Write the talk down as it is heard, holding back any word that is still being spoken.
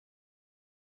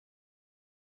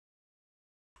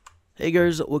Hey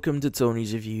guys, welcome to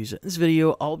Tony's Reviews. In this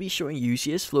video, I'll be showing you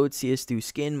CSFloat CS2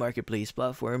 skin marketplace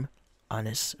platform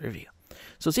honest review.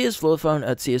 So CSFloat, found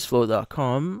at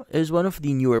CSFloat.com, is one of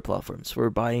the newer platforms for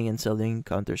buying and selling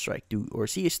Counter-Strike 2 or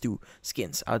CS2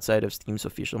 skins outside of Steam's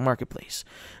official marketplace.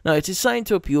 Now, it's designed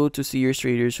to appeal to serious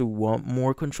traders who want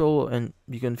more control, and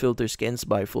you can filter skins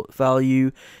by float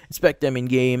value, inspect them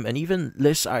in-game, and even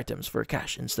list items for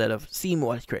cash instead of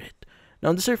Steam-wide credit. Now,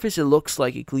 on the surface, it looks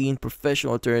like a clean,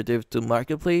 professional alternative to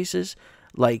marketplaces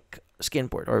like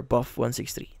Skinport or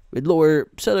Buff163, with lower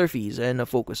seller fees and a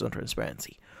focus on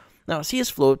transparency. Now,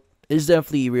 CSFloat is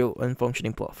definitely a real and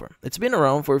functioning platform. It's been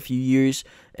around for a few years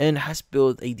and has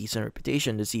built a decent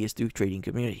reputation in the CS2 trading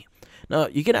community. Now,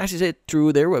 you can access it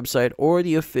through their website or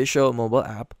the official mobile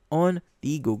app on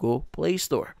the Google Play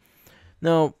Store.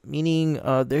 Now, meaning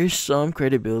there's some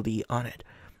credibility on it.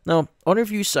 Now, on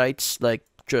review sites like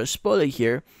just spoiler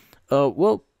here,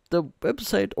 well, the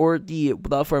website or the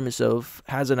platform itself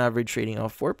has an average rating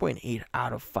of 4.8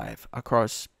 out of 5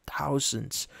 across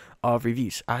thousands of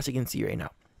reviews, as you can see right now.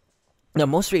 Now,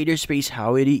 most traders praise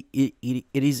how it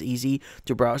is easy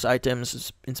to browse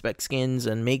items, inspect skins,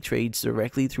 and make trades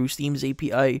directly through Steam's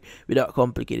API without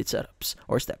complicated setups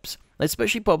or steps.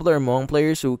 Especially popular among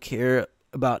players who care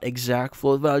about exact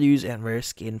float values and rare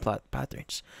skin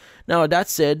patterns. Now, that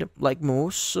said, like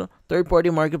most third-party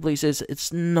marketplaces,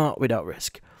 it's not without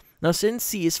risk. Now, since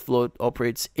CSFloat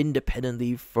operates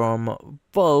independently from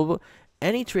Valve,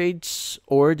 any trades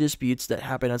or disputes that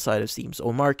happen outside of Steam's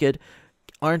own market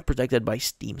aren't protected by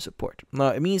Steam support. Now,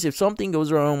 it means if something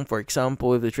goes wrong, for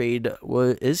example, if the trade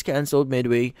is cancelled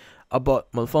midway,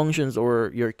 about malfunctions,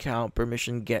 or your account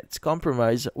permission gets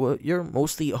compromised, well, you're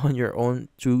mostly on your own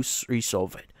to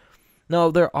resolve it. Now,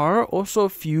 there are also a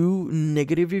few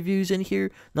negative reviews in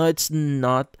here. Now, it's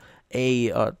not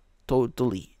a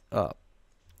totally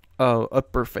a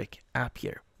perfect app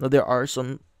here. Now, there are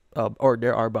some or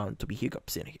there are bound to be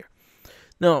hiccups in here.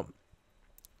 Now,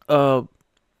 on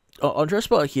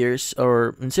Trustpilot here,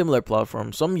 or in similar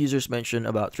platforms, some users mention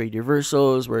about trade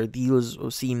reversals where deals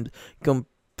seemed complete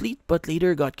but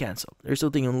later got cancelled,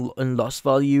 resulting in lost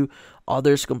value.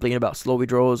 Others complain about slow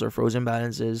withdrawals or frozen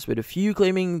balances, with a few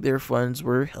claiming their funds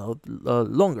were held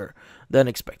longer than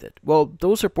expected. Well,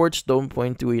 those reports don't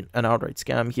point to an outright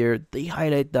scam here. They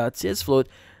highlight that CSFloat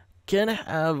can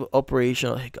have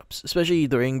operational hiccups, especially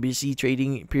during busy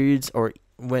trading periods or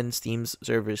when Steam's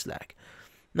servers lag.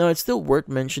 Now, it's still worth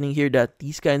mentioning here that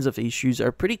these kinds of issues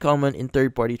are pretty common in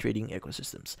third-party trading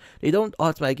ecosystems. They don't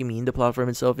automatically mean the platform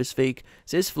itself is fake.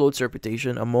 CSFloat's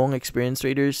reputation among experienced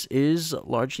traders is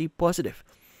largely positive,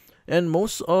 and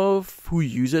most of who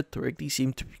use it directly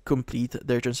seem to complete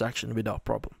their transaction without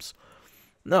problems.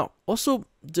 Now, also,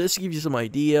 just to give you some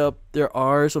idea, there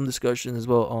are some discussions as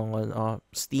well on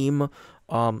Steam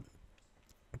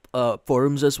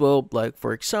forums as well. Like,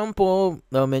 for example,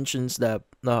 mentions that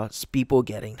people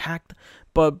getting hacked,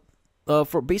 but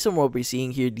based on what we're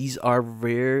seeing here, these are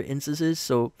rare instances.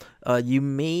 So you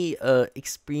may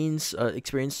experience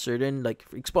certain, like,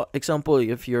 for example,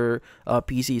 if your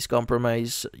PC is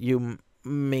compromised, you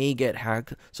may get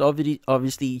hacked. So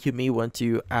obviously you may want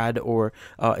to add or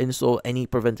install any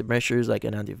preventive measures like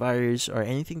an antivirus or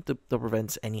anything to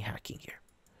prevent any hacking here.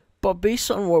 But based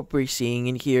on what we're seeing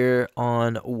in here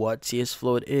on what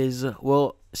CSFloat is,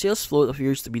 well, CSFloat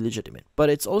appears to be legitimate, but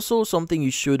it's also something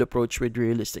you should approach with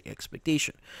realistic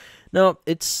expectation. Now,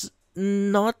 it's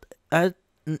not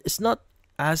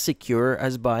as secure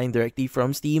as buying directly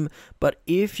from Steam, but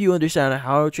if you understand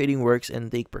how trading works and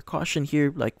take precaution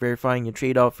here, like verifying your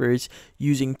trade offers,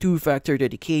 using two-factor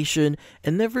authentication,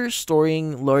 and never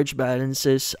storing large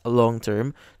balances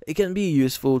long-term, it can be a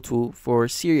useful tool for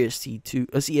serious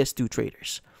CS2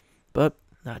 traders. But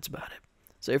that's about it.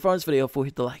 So if you found this video helpful,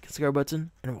 hit the like and subscribe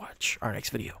button and watch our next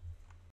video.